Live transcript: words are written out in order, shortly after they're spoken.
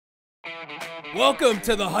Welcome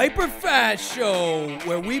to the Hyper Fast Show,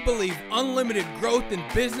 where we believe unlimited growth in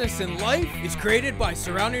business and life is created by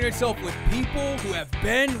surrounding yourself with people who have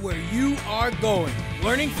been where you are going.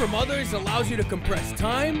 Learning from others allows you to compress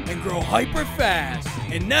time and grow hyper fast.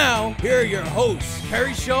 And now, here are your hosts,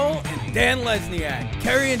 Keri Shull and Dan Lesniak.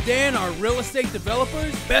 Keri and Dan are real estate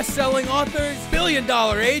developers, best-selling authors,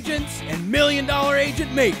 billion-dollar agents, and million-dollar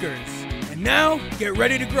agent makers. And now, get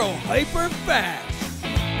ready to grow hyper fast.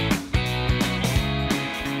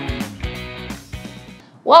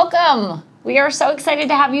 Welcome! We are so excited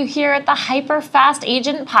to have you here at the Hyper Fast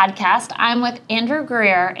Agent Podcast. I'm with Andrew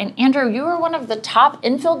Greer, and Andrew, you are one of the top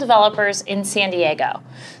infill developers in San Diego.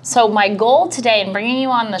 So my goal today in bringing you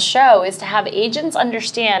on the show is to have agents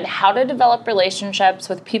understand how to develop relationships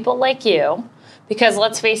with people like you, because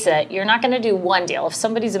let's face it, you're not going to do one deal. If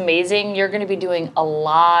somebody's amazing, you're going to be doing a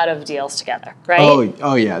lot of deals together, right?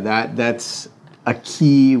 Oh yeah, that's a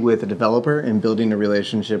key with a developer and building a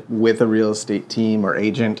relationship with a real estate team or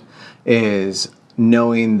agent is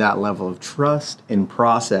knowing that level of trust and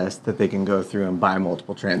process that they can go through and buy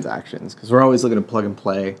multiple transactions. Because we're always looking to plug and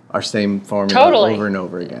play our same formula over and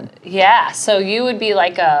over again. Yeah, so you would be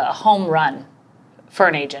like a home run for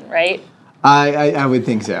an agent, right? I would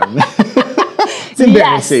think so. It's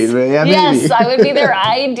embarrassing, yes. But yeah, maybe. Yes, I would be their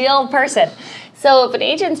ideal person. So if an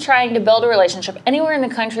agent's trying to build a relationship anywhere in the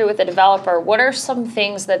country with a developer, what are some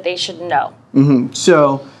things that they should know?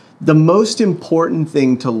 So the most important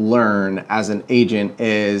thing to learn as an agent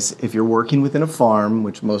is if you're working within a farm,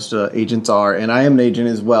 which most agents are, and I am an agent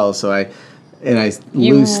as well, so I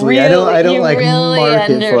loosely, I don't like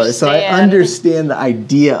market for it. So I understand the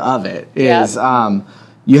idea of it is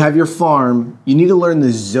you have your farm, you need to learn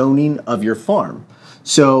the zoning of your farm.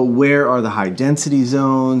 So where are the high density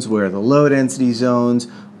zones? Where are the low density zones?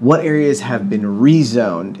 What areas have been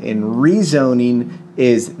rezoned? And rezoning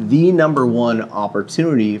is the number one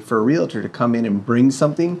opportunity for a realtor to come in and bring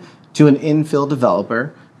something to an infill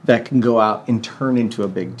developer that can go out and turn into a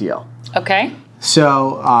big deal. Okay.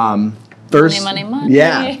 So first, money.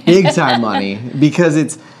 Yeah, big time money, because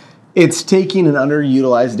it's taking an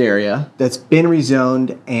underutilized area that's been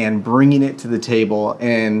rezoned and bringing it to the table.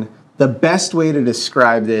 And the best way to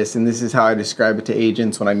describe this, and this is how I describe it to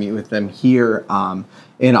agents when I meet with them here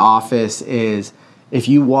in office, is if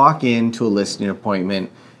you walk into a listing appointment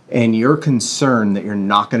and you're concerned that you're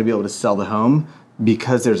not going to be able to sell the home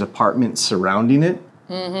because there's apartments surrounding it,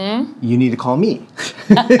 you need to call me.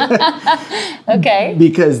 Okay.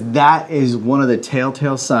 Because that is one of the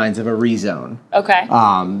telltale signs of a rezone. Okay.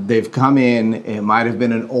 They've come in, it might have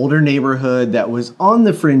been an older neighborhood that was on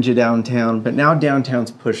the fringe of downtown, but now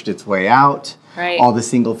downtown's pushed its way out. Right. All the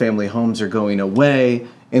single family homes are going away,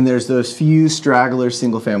 and there's those few straggler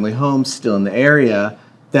single family homes still in the area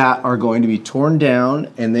that are going to be torn down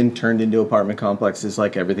and then turned into apartment complexes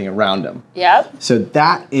like everything around them. Yep. So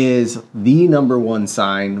that is the number one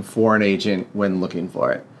sign for an agent when looking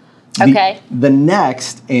for it. Okay. The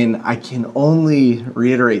next, and I can only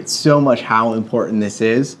reiterate so much how important this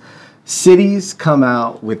is, cities come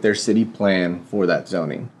out with their city plan for that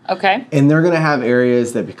zoning. Okay. And they're going to have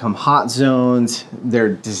areas that become hot zones.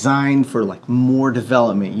 They're designed for like more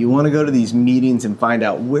development. You want to go to these meetings and find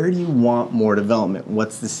out, where do you want more development?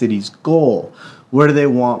 What's the city's goal? Where do they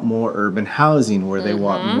want more urban housing? Where do they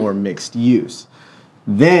want more mixed use?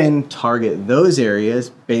 Then target those areas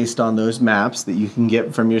based on those maps that you can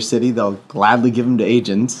get from your city. They'll gladly give them to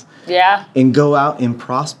agents. Yeah. And go out and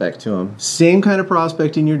prospect to them. Same kind of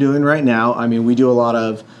prospecting you're doing right now. I mean, we do a lot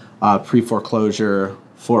of pre-foreclosure,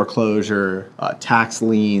 foreclosure, tax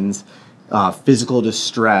liens, physical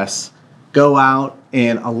distress. Go out,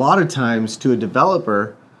 and a lot of times to a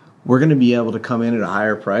developer, we're going to be able to come in at a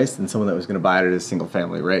higher price than someone that was going to buy it at a single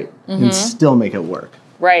family rate and still make it work.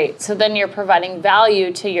 Right. So then you're providing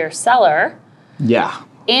value to your seller. Yeah.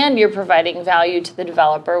 And you're providing value to the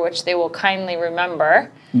developer, which they will kindly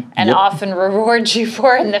remember and often reward you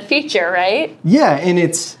for in the future, right? Yeah, and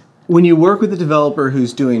it's when you work with a developer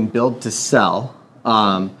who's doing build to sell,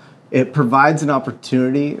 it provides an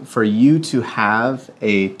opportunity for you to have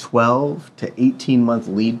a 12 to 18 month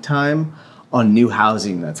lead time on new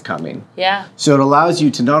housing that's coming. Yeah. So it allows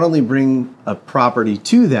you to not only bring a property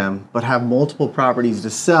to them, but have multiple properties to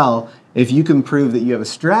sell if you can prove that you have a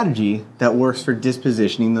strategy that works for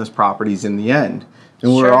dispositioning those properties in the end.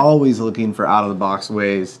 And we're always looking for out-of-the-box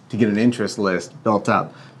ways to get an interest list built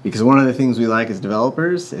up. Because one of the things we like as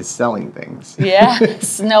developers is selling things.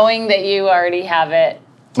 Yes, knowing that you already have it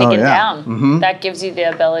taken down. That gives you the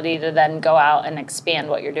ability to then go out and expand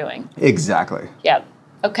what you're doing. Exactly. Yep.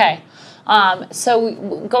 Okay.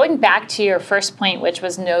 So going back to your first point, which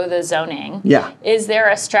was know the zoning. Yeah. Is there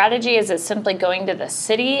a strategy? Is it simply going to the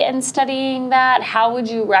city and studying that? How would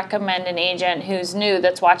you recommend an agent who's new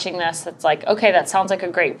that's watching this that's like, okay, that sounds like a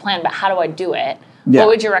great plan, but how do I do it? Yeah. What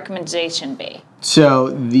would your recommendation be? So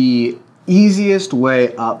the easiest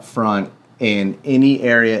way up front in any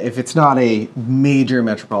area, if it's not a major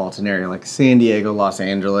metropolitan area like San Diego, Los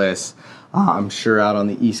Angeles, I'm sure out on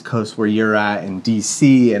the East Coast where you're at, in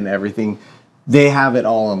DC and everything, they have it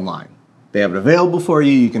all online. They have it available for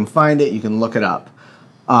you. You can find it. You can look it up.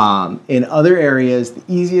 In other areas, the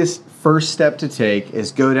easiest first step to take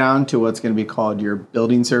is go down to what's going to be called your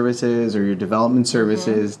building services or your development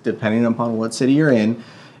services, depending upon what city you're in.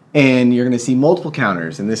 And you're going to see multiple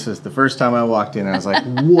counters. And this was the first time I walked in. I was like,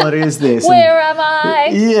 what is this? Where am I?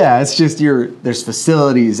 Yeah, it's just there's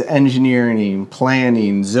facilities, engineering,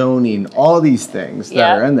 planning, zoning, all these things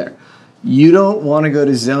that are in there. You don't want to go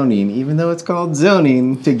to zoning, even though it's called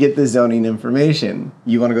zoning, to get the zoning information.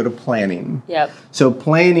 You want to go to planning. Yep. So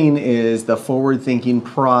planning is the forward-thinking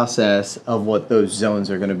process of what those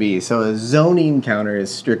zones are going to be. So a zoning counter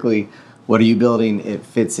is strictly, what are you building? It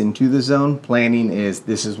fits into the zone. Planning is,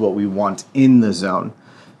 this is what we want in the zone.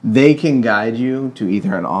 They can guide you to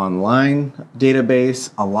either an online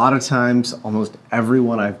database. A lot of times, almost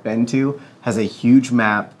everyone I've been to has a huge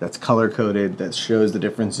map that's color-coded that shows the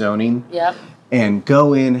different zoning. Yep. And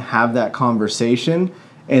go in, have that conversation.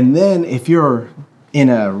 And then if you're in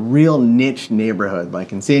a real niche neighborhood,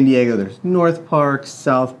 like in San Diego, there's North Park,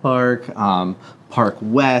 South Park, Park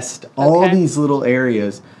West, all these little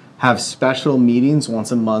areas have special meetings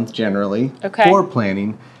once a month generally for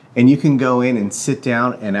planning. And you can go in and sit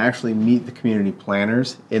down and actually meet the community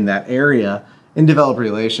planners in that area and develop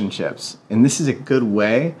relationships. And this is a good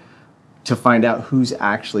way to find out who's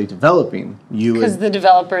actually developing. Because the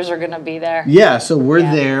developers are going to be there. Yeah, so we're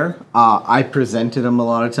there. I present to them a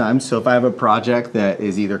lot of times. So if I have a project that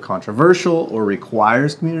is either controversial or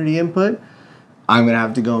requires community input, I'm going to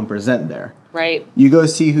have to go and present there. Right. You go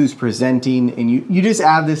see who's presenting, and you just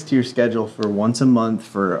add this to your schedule for once a month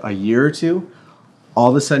for a year or two. All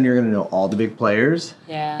of a sudden, you're going to know all the big players.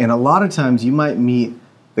 Yeah. And a lot of times, you might meet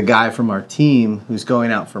the guy from our team who's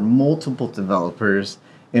going out for multiple developers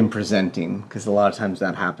and presenting, because a lot of times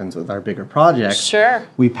that happens with our bigger projects. Sure.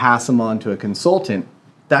 We pass them on to a consultant.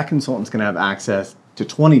 That consultant's going to have access to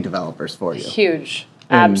 20 developers for you. Huge.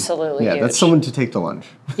 And absolutely huge. That's someone to take to lunch.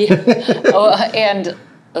 And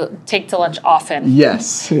take to lunch often. Yes.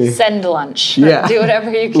 Send lunch. Yeah. Do whatever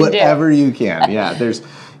you can do. Whatever you can. Yeah.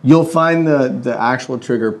 You'll find the actual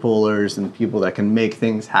trigger pullers and people that can make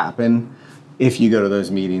things happen if you go to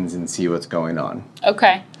those meetings and see what's going on.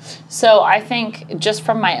 Okay. So I think just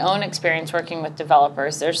from my own experience working with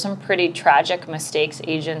developers, there's some pretty tragic mistakes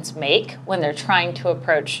agents make when they're trying to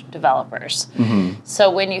approach developers. Mm-hmm.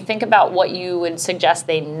 So when you think about what you would suggest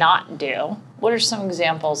they not do, what are some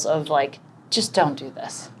examples of like, just don't do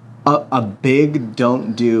this? A big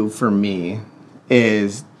don't do for me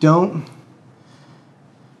is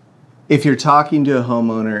if you're talking to a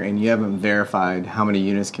homeowner and you haven't verified how many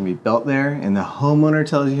units can be built there, and the homeowner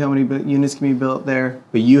tells you how many units can be built there,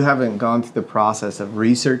 but you haven't gone through the process of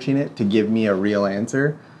researching it to give me a real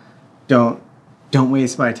answer, don't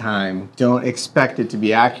waste my time. Don't expect it to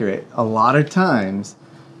be accurate. A lot of times,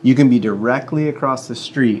 you can be directly across the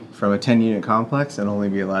street from a 10-unit complex and only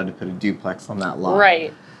be allowed to put a duplex on that lot.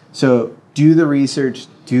 Right. So do the research,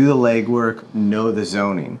 do the legwork, know the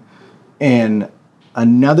zoning. And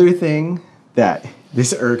another thing that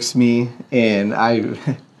this irks me, and I'm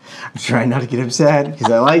trying not to get upset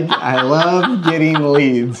because I love getting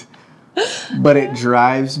leads, but it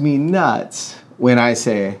drives me nuts when I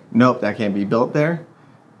say, nope, that can't be built there.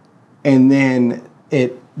 And then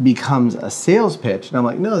it becomes a sales pitch. And I'm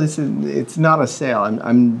like, no, it's not a sale.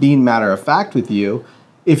 I'm being matter of fact with you.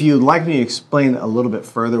 If you'd like me to explain a little bit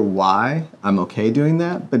further why I'm okay doing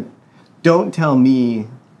that, but don't tell me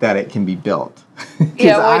that it can be built.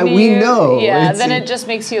 Yeah, we know. Yeah, then it just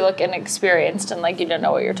makes you look inexperienced and like you don't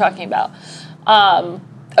know what you're talking about.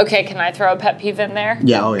 Okay, can I throw a pet peeve in there?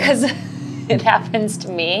 Yeah, oh yeah. Because it happens to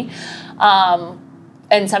me.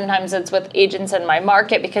 And sometimes it's with agents in my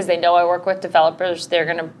market because they know I work with developers.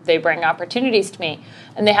 They bring opportunities to me,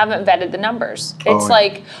 and they haven't vetted the numbers. It's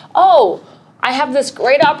like, I have this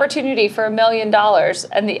great opportunity for $1 million,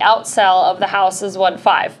 and the outsell of the house is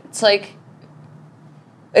 1.5. It's like,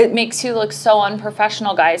 It makes you look so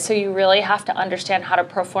unprofessional, guys. So you really have to understand how to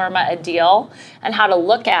pro forma a deal and how to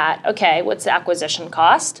look at, okay, what's the acquisition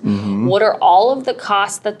cost? What are all of the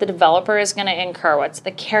costs that the developer is going to incur? What's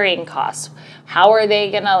the carrying costs? How are they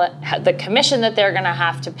going to, the commission that they're going to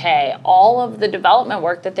have to pay, all of the development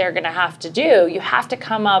work that they're going to have to do? You have to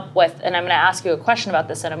come up with, and I'm going to ask you a question about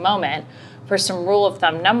this in a moment, for some rule of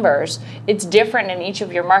thumb numbers. It's different in each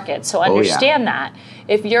of your markets. So understand that.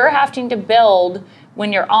 If you're having to build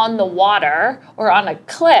when you're on the water or on a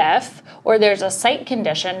cliff or there's a site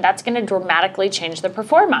condition, that's going to dramatically change the pro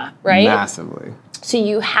forma, right? Massively. So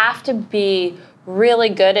you have to be really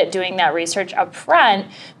good at doing that research up front,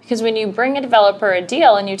 because when you bring a developer a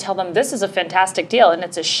deal and you tell them this is a fantastic deal and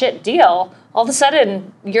it's a shit deal, all of a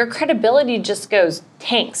sudden your credibility just goes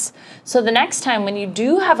tanks. So the next time when you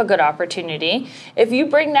do have a good opportunity, if you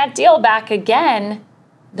bring that deal back again,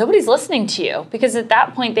 nobody's listening to you, because at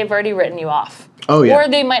that point they've already written you off. Oh, yeah. Or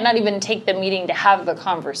they might not even take the meeting to have the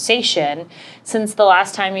conversation, since the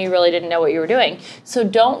last time you really didn't know what you were doing. So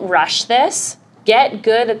don't rush this. Get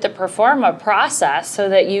good at the pro forma process so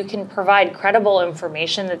that you can provide credible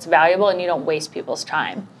information that's valuable and you don't waste people's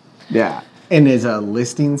time. Yeah. And as a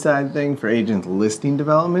listing side thing for agents listing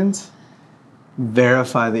developments,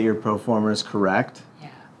 verify that your pro forma is correct.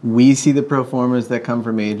 We see the pro formas that come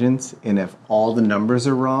from agents, and if all the numbers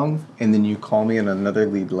are wrong, and then you call me on another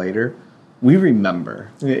lead later, we remember.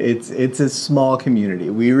 It's a small community.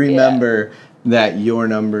 We remember that your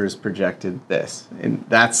numbers projected this, and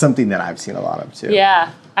that's something that I've seen a lot of too.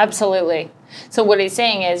 Yeah, absolutely. So what he's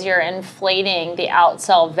saying is you're inflating the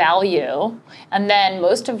outsell value, and then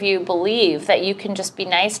most of you believe that you can just be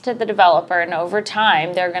nice to the developer and over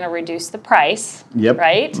time they're going to reduce the price,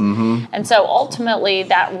 right? And so ultimately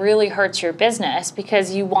that really hurts your business,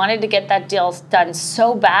 because you wanted to get that deal done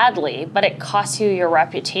so badly, but it costs you your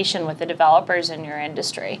reputation with the developers in your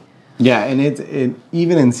industry. Yeah, and it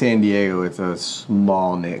even in San Diego, it's a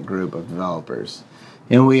small knit group of developers,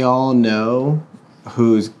 and we all know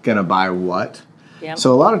who's gonna buy what.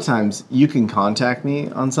 So a lot of times you can contact me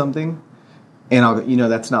on something and I'll,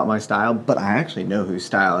 that's not my style, but I actually know whose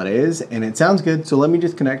style it is and it sounds good, so let me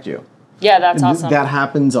just connect you. Yeah, that's awesome. That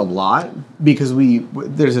happens a lot because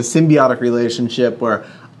there's a symbiotic relationship where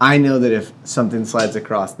I know that if something slides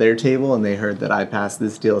across their table and they heard that I passed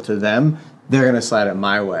this deal to them, they're gonna slide it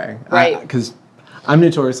my way. Right. Because I'm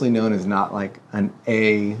notoriously known as not like an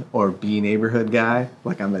A or B neighborhood guy.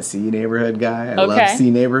 Like I'm a C neighborhood guy. I love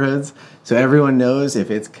C neighborhoods. So everyone knows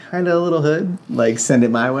if it's kind of a little hood, like send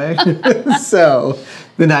it my way. So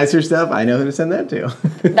the nicer stuff, I know who to send that to.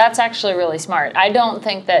 That's actually really smart. I don't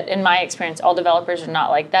think that, in my experience, all developers are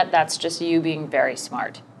not like that. That's just you being very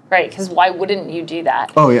smart. Right, because why wouldn't you do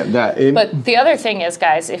that? Oh, yeah. But the other thing is,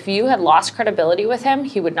 guys, if you had lost credibility with him,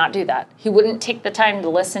 he would not do that. He wouldn't take the time to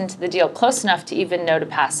listen to the deal close enough to even know to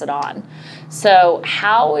pass it on. So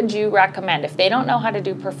how would you recommend, if they don't know how to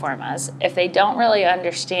do pro formas, if they don't really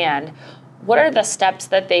understand, what are the steps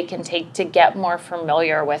that they can take to get more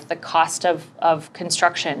familiar with the cost of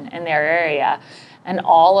construction in their area and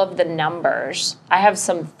all of the numbers? I have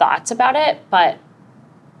some thoughts about it, but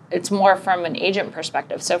it's more from an agent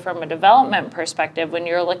perspective. So from a development perspective, when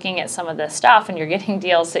you're looking at some of this stuff and you're getting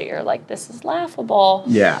deals that you're like, this is laughable.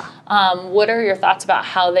 Yeah. What are your thoughts about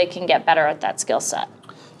how they can get better at that skill set?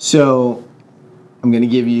 So I'm going to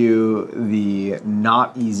give you the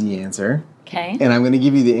not easy answer. Okay. And I'm going to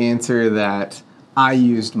give you the answer that I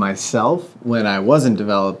used myself when I wasn't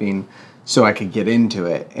developing so I could get into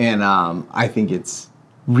it. And I think it's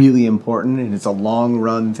really important, and it's a long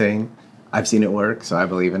run thing. I've seen it work, so I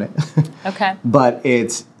believe in it. Okay. But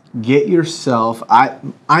it's get yourself, I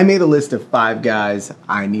made a list of 5 guys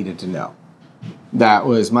I needed to know. That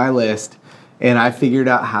was my list, and I figured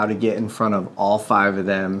out how to get in front of all 5 of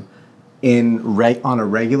them on a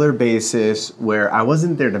regular basis, where I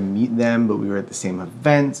wasn't there to meet them, but we were at the same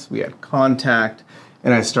events, we had contact,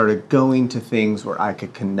 and I started going to things where I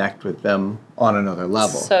could connect with them on another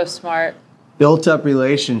level. So smart. Built up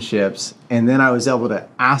relationships, and then I was able to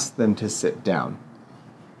ask them to sit down.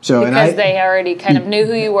 So because they already kind of knew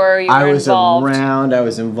who you were, I was involved. around, I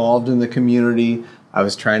was involved in the community, I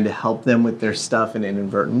was trying to help them with their stuff in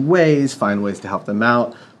inadvertent ways, find ways to help them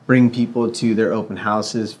out, bring people to their open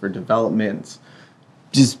houses for developments,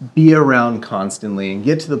 just be around constantly and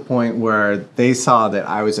get to the point where they saw that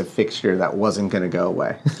I was a fixture that wasn't going to go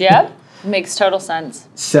away. Yep, makes total sense.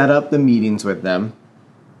 Set up the meetings with them.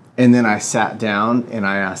 And then I sat down and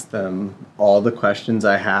I asked them all the questions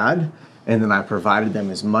I had, and then I provided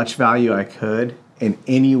them as much value I could in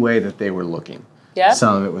any way that they were looking. Yep.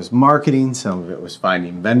 Some of it was marketing. Some of it was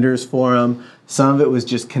finding vendors for them. Some of it was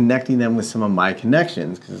just connecting them with some of my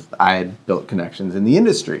connections because I had built connections in the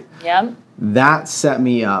industry. Yep. That set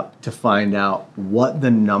me up to find out what the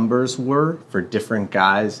numbers were for different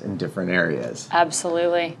guys in different areas.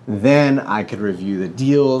 Absolutely. Then I could review the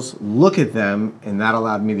deals, look at them, and that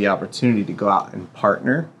allowed me the opportunity to go out and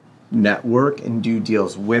partner, network, and do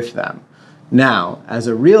deals with them. Now, as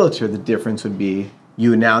a realtor, the difference would be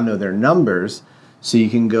you now know their numbers, so you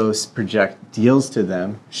can go project deals to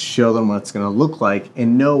them, show them what it's going to look like,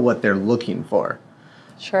 and know what they're looking for.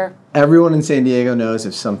 Sure. Everyone in San Diego knows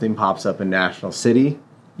if something pops up in National City,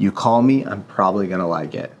 you call me, I'm probably going to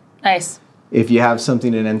like it. Nice. If you have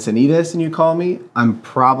something in Encinitas and you call me, I'm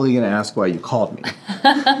probably going to ask why you called me.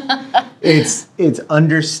 It's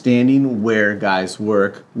understanding where guys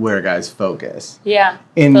work, where guys focus. Yeah,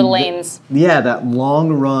 And the lanes. that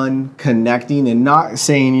long run connecting and not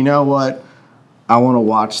saying, you know what, I want to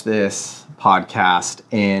watch this podcast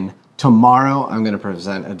and tomorrow I'm going to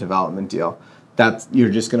present a development deal. You're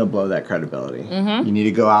just going to blow that credibility. Mm-hmm. You need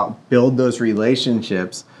to go out, build those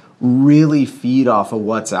relationships, really feed off of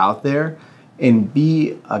what's out there, and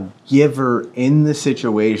be a giver in the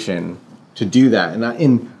situation to do that.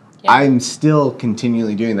 And I'm still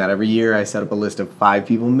continually doing that. Every year I set up a list of 5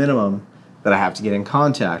 people minimum that I have to get in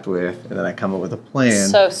contact with, and then I come up with a plan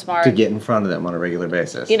So smart. to get in front of them on a regular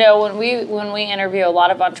basis. You know, when we interview a lot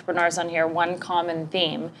of entrepreneurs on here, one common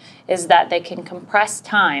theme is that they can compress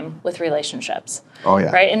time with relationships. Oh, yeah.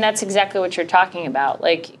 Right? And that's exactly what you're talking about.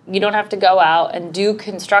 Like, you don't have to go out and do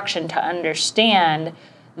construction to understand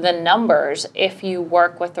the numbers if you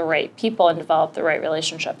work with the right people and develop the right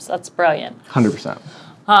relationships. That's brilliant. 100%.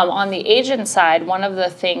 On the agent side, one of the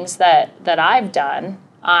things that I've done,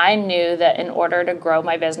 I knew that in order to grow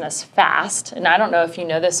my business fast, and I don't know if you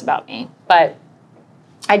know this about me, but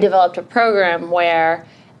I developed a program where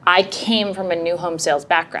I came from a new home sales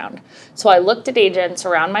background. So I looked at agents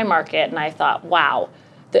around my market and I thought, wow,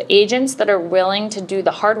 the agents that are willing to do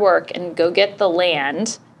the hard work and go get the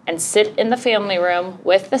land and sit in the family room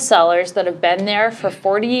with the sellers that have been there for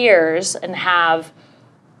 40 years and have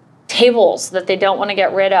tables that they don't want to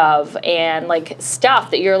get rid of and like stuff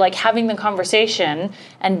that you're like having the conversation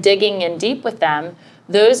and digging in deep with them,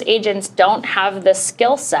 those agents don't have the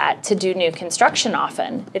skill set to do new construction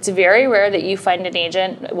often. It's very rare that you find an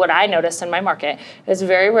agent, what I noticed in my market, it's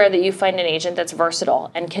very rare that you find an agent that's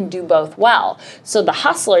versatile and can do both well. So the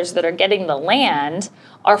hustlers that are getting the land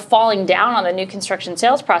are falling down on the new construction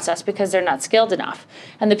sales process because they're not skilled enough.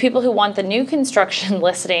 And the people who want the new construction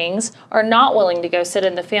listings are not willing to go sit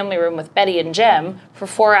in the family room with Betty and Jim for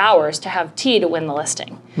 4 hours to have tea to win the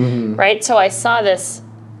listing, right? So I saw this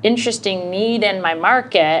interesting need in my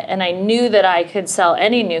market, and I knew that I could sell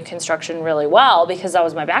any new construction really well because that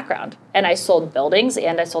was my background. And I sold buildings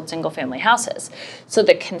and I sold single family houses. So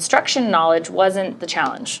the construction knowledge wasn't the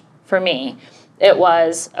challenge for me. It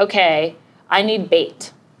was, okay, I need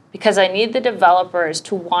bait because I need the developers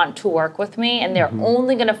to want to work with me, and they're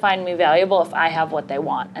only going to find me valuable if I have what they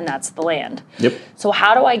want, and that's the land. Yep. So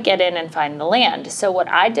how do I get in and find the land? So what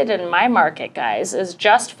I did in my market, guys, is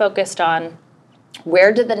just focused on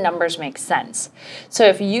where do the numbers make sense? So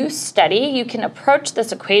if you study, you can approach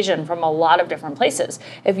this equation from a lot of different places.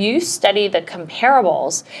 If you study the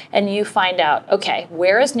comparables and you find out, okay,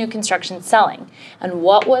 where is new construction selling? And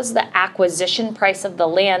what was the acquisition price of the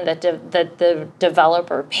land that the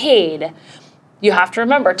developer paid? You have to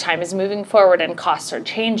remember time is moving forward and costs are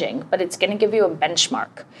changing, but it's going to give you a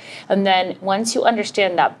benchmark. And then once you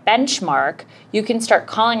understand that benchmark, you can start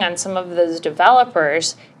calling on some of those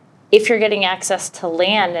developers. If you're getting access to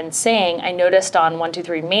land and saying, I noticed on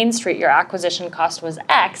 123 Main Street your acquisition cost was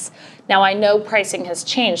X, now I know pricing has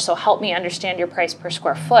changed, so help me understand your price per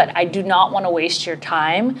square foot. I do not want to waste your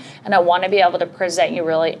time, and I want to be able to present you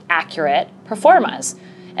really accurate performas.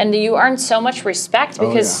 And you earn so much respect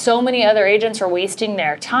because so many other agents are wasting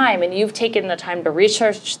their time, and you've taken the time to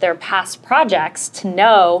research their past projects to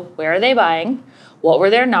know where are they buying, what were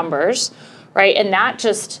their numbers, right? And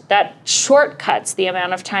that shortcuts the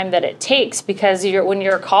amount of time that it takes because when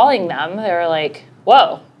you're calling them, they're like,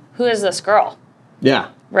 whoa, who is this girl? Yeah.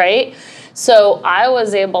 Right? So I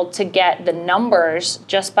was able to get the numbers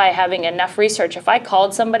just by having enough research. If I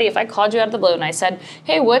called you out of the blue and I said,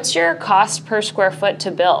 hey, what's your cost per square foot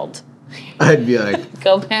to build? I'd be like,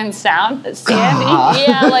 go pants down, Sandy.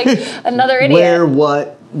 Yeah, like another idiot. Where,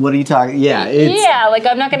 what are you talking? Yeah. Yeah, like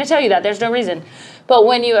I'm not going to tell you that. There's no reason. But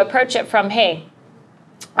when you approach it from, hey,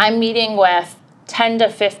 I'm meeting with 10 to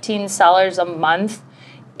 15 sellers a month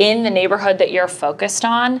in the neighborhood that you're focused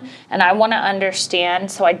on, and I want to understand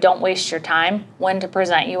so I don't waste your time when to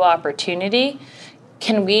present you opportunity.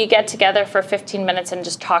 can we get together for 15 minutes and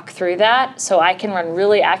just talk through that so I can run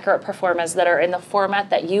really accurate performas that are in the format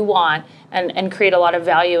that you want and create a lot of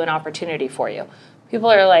value and opportunity for you? People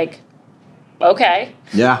are like, okay.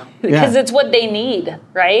 Yeah. Because it's what they need,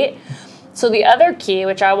 right? So the other key,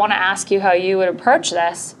 which I want to ask you how you would approach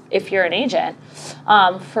this if you're an agent,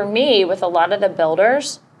 for me, with a lot of the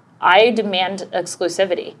builders, I demand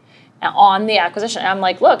exclusivity on the acquisition. I'm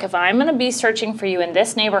like, look, if I'm going to be searching for you in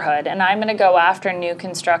this neighborhood and I'm going to go after new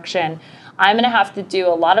construction, I'm going to have to do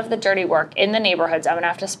a lot of the dirty work in the neighborhoods. I'm going to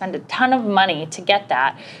have to spend a ton of money to get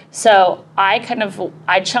that. So I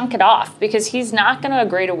chunk it off because he's not going to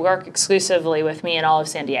agree to work exclusively with me in all of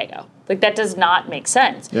San Diego. Like, that does not make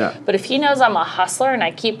sense. Yeah. But if he knows I'm a hustler and I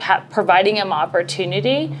keep providing him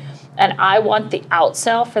opportunity, and I want the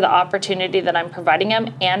outsell for the opportunity that I'm providing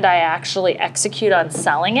him, and I actually execute on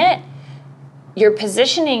selling it, you're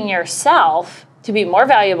positioning yourself to be more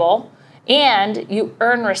valuable, and you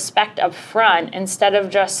earn respect up front instead of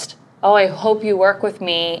just, oh, I hope you work with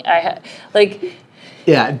me.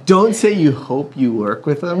 Yeah, don't say you hope you work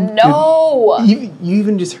with them. No. You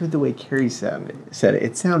even just heard the way Keri said it.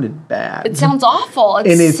 It sounded bad. It sounds awful.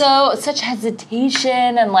 It's such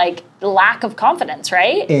hesitation and like lack of confidence,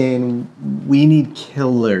 right? And we need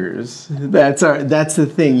killers. That's the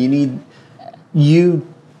thing.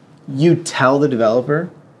 You tell the developer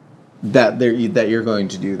that you're going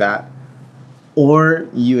to do that, or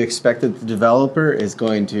you expect that the developer is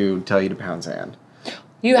going to tell you to pound sand.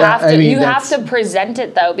 You have to present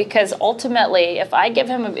it though, because ultimately, if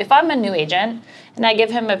I'm a new agent and I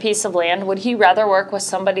give him a piece of land, would he rather work with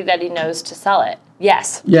somebody that he knows to sell it?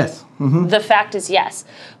 Yes. Yes. Mm-hmm. The fact is yes.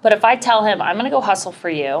 But if I tell him, I'm going to go hustle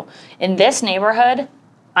for you in this neighborhood,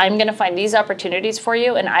 I'm going to find these opportunities for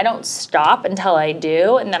you, and I don't stop until I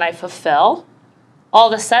do, and then I fulfill,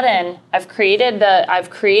 all of a sudden I've created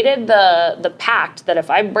the pact that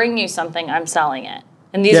if I bring you something, I'm selling it.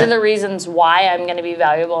 And these are the reasons why I'm going to be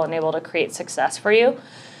valuable and able to create success for you.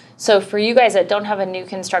 So for you guys that don't have a new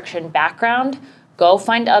construction background, go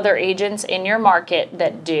find other agents in your market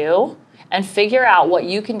that do and figure out what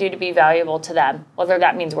you can do to be valuable to them. Whether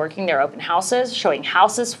that means working their open houses, showing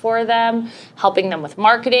houses for them, helping them with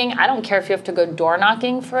marketing. I don't care if you have to go door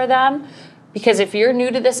knocking for them. Because if you're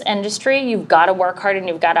new to this industry, you've got to work hard and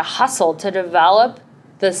you've got to hustle to develop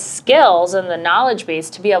the skills and the knowledge base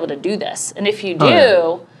to be able to do this. And if you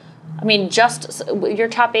do, I mean, just your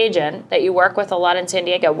top agent that you work with a lot in San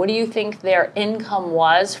Diego, what do you think their income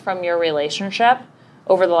was from your relationship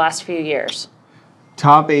over the last few years?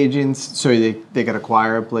 Top agents, so they could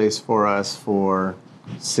acquire a place for us for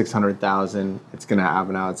 $600,000. It's going to have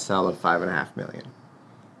an outsell of $5.5 million.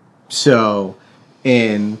 So,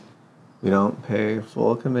 we don't pay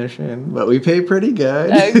full commission, but we pay pretty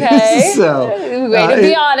good. Okay. So way to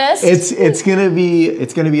be honest. It's gonna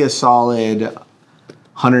be a solid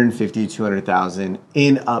 150, 200,000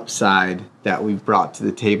 in upside that we've brought to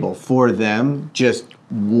the table for them. Just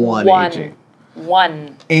one agent.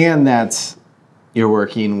 One. And you're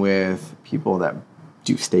working with people that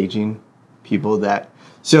do staging,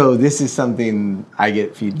 so this is something I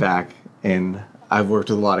get feedback, and I've worked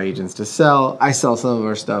with a lot of agents to sell. I sell some of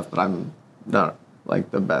our stuff, but I'm not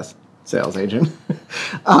like the best sales agent.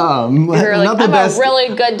 I'm a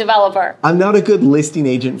really good developer. I'm not a good listing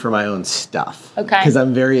agent for my own stuff. Okay. Because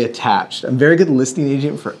I'm very attached. I'm a very good listing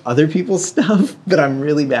agent for other people's stuff, but I'm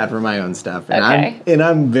really bad for my own stuff. And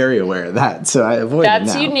I'm very aware of that, so I avoid it now.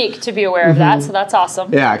 That's unique to be aware of that, so that's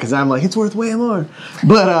awesome. Yeah, because I'm like, it's worth way more.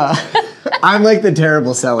 But I'm like the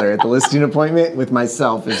terrible seller at the listing appointment with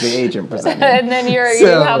myself as the agent presenting. And then you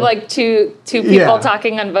have like two people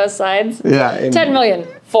talking on both sides. Yeah. 10 million.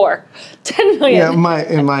 10 million.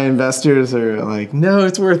 Yeah, my investors are like, no,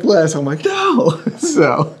 it's worth less. I'm like, no.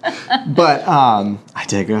 So, but I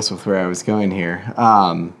digress with where I was going here.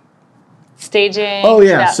 Staging. Oh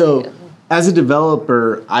yeah. So as a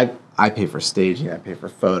developer, I pay for staging, I pay for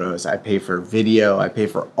photos, I pay for video, I pay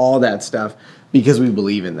for all that stuff because we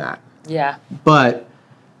believe in that. Yeah. But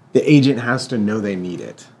the agent has to know they need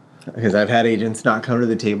it. Because I've had agents not come to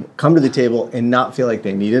the table and not feel like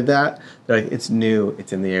they needed that. They're like, it's new,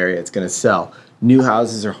 it's in the area, it's going to sell. New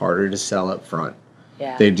houses are harder to sell up front.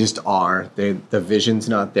 Yeah. They just are. The vision's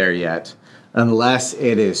not there yet. Unless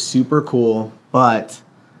it is super cool, but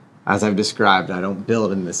as I've described, I don't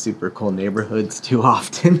build in the super cool neighborhoods too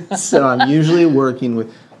often. So I'm usually working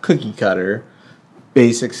with cookie cutter,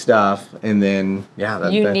 basic stuff, and then,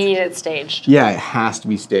 you need it staged. Yeah, it has to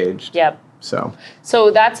be staged. Yep. So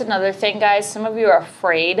that's another thing, guys. Some of you are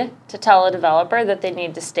afraid to tell a developer that they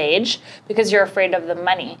need to stage because you're afraid of the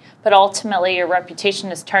money. But ultimately, your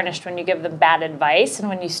reputation is tarnished when you give them bad advice. And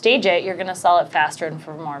when you stage it, you're going to sell it faster and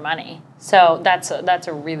for more money. So that's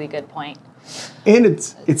a really good point. And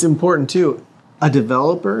it's important, too. A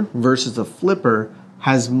developer versus a flipper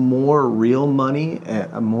has more real money,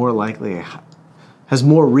 has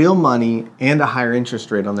more real money and a higher interest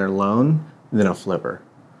rate on their loan than a flipper,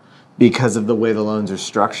 because of the way the loans are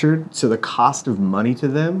structured. So the cost of money to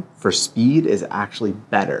them for speed is actually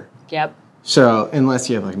better. Yep. So unless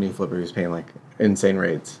you have like a new flipper who's paying like insane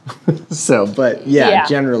rates. But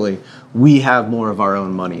generally we have more of our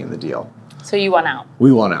own money in the deal. So you want out.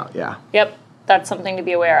 We want out, yeah. Yep. That's something to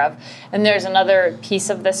be aware of. And there's another piece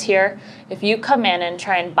of this here. If you come in and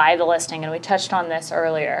try and buy the listing, and we touched on this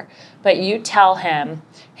earlier, but you tell him,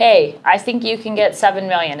 hey, I think you can get $7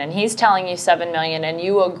 million, and he's telling you $7 million, and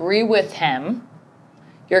you agree with him,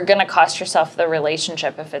 you're going to cost yourself the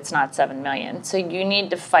relationship if it's not $7 million. So you need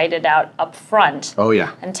to fight it out up front. Oh,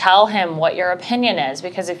 yeah. And tell him what your opinion is,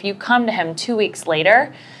 because if you come to him 2 weeks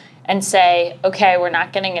later and say, okay, we're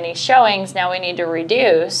not getting any showings, now we need to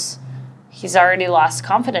reduce, he's already lost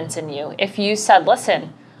confidence in you. If you said,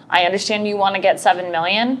 listen, I understand you want to get $7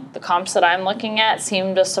 million. The comps that I'm looking at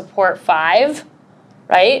seem to support $5,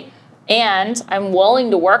 right? And I'm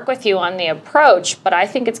willing to work with you on the approach, but I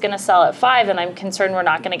think it's going to sell at $5, and I'm concerned we're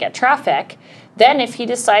not going to get traffic. Then if he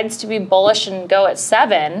decides to be bullish and go at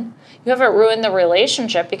 $7, you haven't ruined the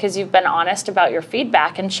relationship because you've been honest about your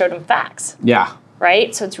feedback and showed him facts. Yeah.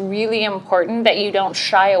 Right? So it's really important that you don't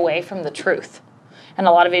shy away from the truth. And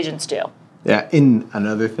a lot of agents do. Yeah, and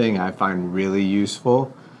another thing I find really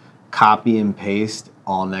useful, copy and paste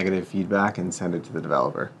all negative feedback and send it to the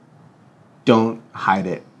developer. Don't hide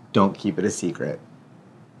it. Don't keep it a secret.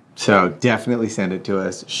 So definitely send it to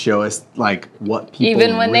us. Show us like what people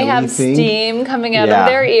even when really they have think. Steam coming out of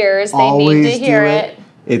their ears, they need to hear it.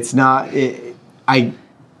 It's not.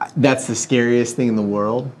 That's the scariest thing in the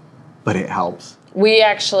world, but it helps. We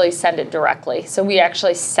actually send it directly. So we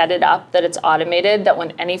actually set it up that it's automated, that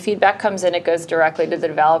when any feedback comes in, it goes directly to the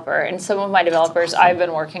developer. And some of my developers I've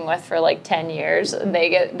been working with for like 10 years, and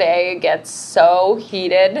they get so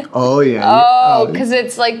heated. Oh, yeah. Oh, because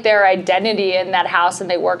it's like their identity in that house, and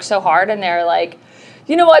they work so hard, and they're like,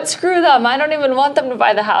 you know what, screw them. I don't even want them to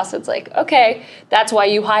buy the house. It's like, okay, that's why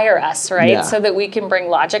you hire us, right? Yeah. So that we can bring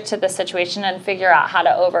logic to the situation and figure out how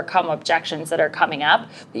to overcome objections that are coming up.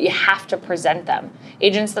 But you have to present them.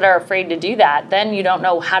 Agents that are afraid to do that, then you don't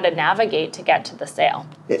know how to navigate to get to the sale.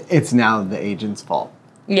 It's now the agent's fault.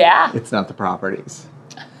 Yeah. It's not the property's.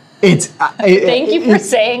 Thank you for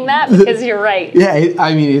saying that, because you're right. Yeah,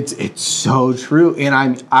 it's so true.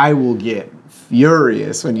 And I will get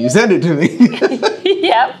furious when you send it to me.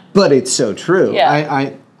 Yep. But it's so true.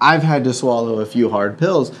 Yeah. I've had to swallow a few hard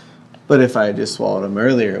pills, but if I had just swallowed them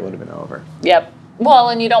earlier, it would have been over. Yep. Well,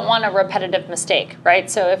 and you don't want a repetitive mistake, right?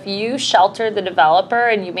 So if you shelter the developer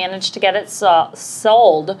and you manage to get it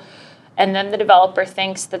sold, and then the developer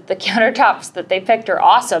thinks that the countertops that they picked are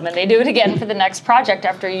awesome, and they do it again for the next project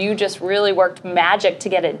after you just really worked magic to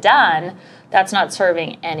get it done, that's not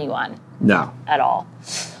serving anyone. No. At all.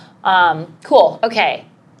 Cool. Okay.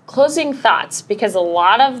 Closing thoughts, because a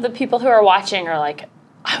lot of the people who are watching are like,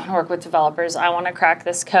 I want to work with developers. I want to crack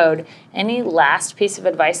this code. Any last piece of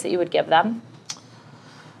advice that you would give them?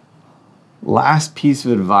 Last piece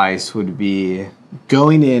of advice would be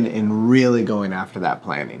going in and really going after that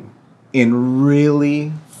planning and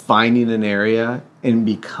really finding an area and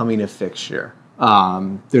becoming a fixture.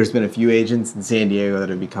 There's been a few agents in San Diego that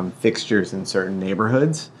have become fixtures in certain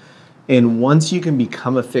neighborhoods. And once you can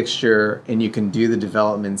become a fixture and you can do the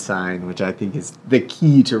development sign, which I think is the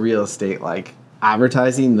key to real estate, like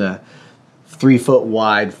advertising the 3-foot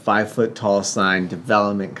wide, 5-foot tall sign,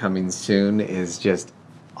 development coming soon, is just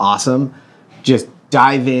awesome. Just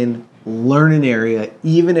dive in, learn an area,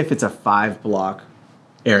 even if it's a 5-block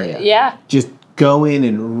area. Yeah. Just go in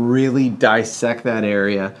and really dissect that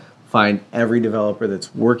area, find every developer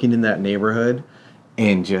that's working in that neighborhood,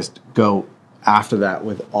 and just go after that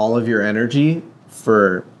with all of your energy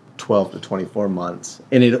for 12 to 24 months,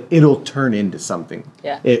 and it'll turn into something.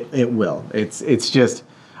 Yeah. It will. It's just,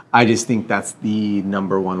 I just think that's the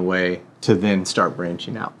number one way to then start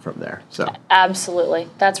branching out from there. So absolutely.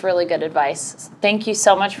 That's really good advice. Thank you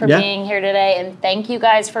so much for being here today, and thank you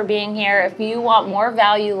guys for being here. If you want more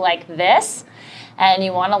value like this and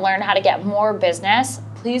you want to learn how to get more business,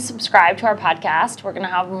 please subscribe to our podcast. We're going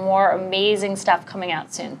to have more amazing stuff coming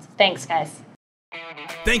out soon. Thanks, guys.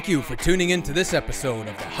 Thank you for tuning in to this episode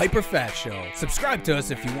of the Hyperfast Show. Subscribe to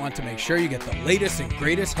us if you want to make sure you get the latest and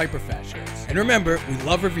greatest Hyperfast shows. And remember, we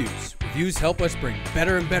love reviews. Reviews help us bring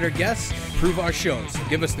better and better guests and improve our shows. So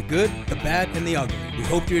give us the good, the bad, and the ugly. We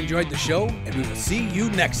hope you enjoyed the show, and we will see you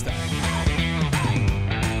next time.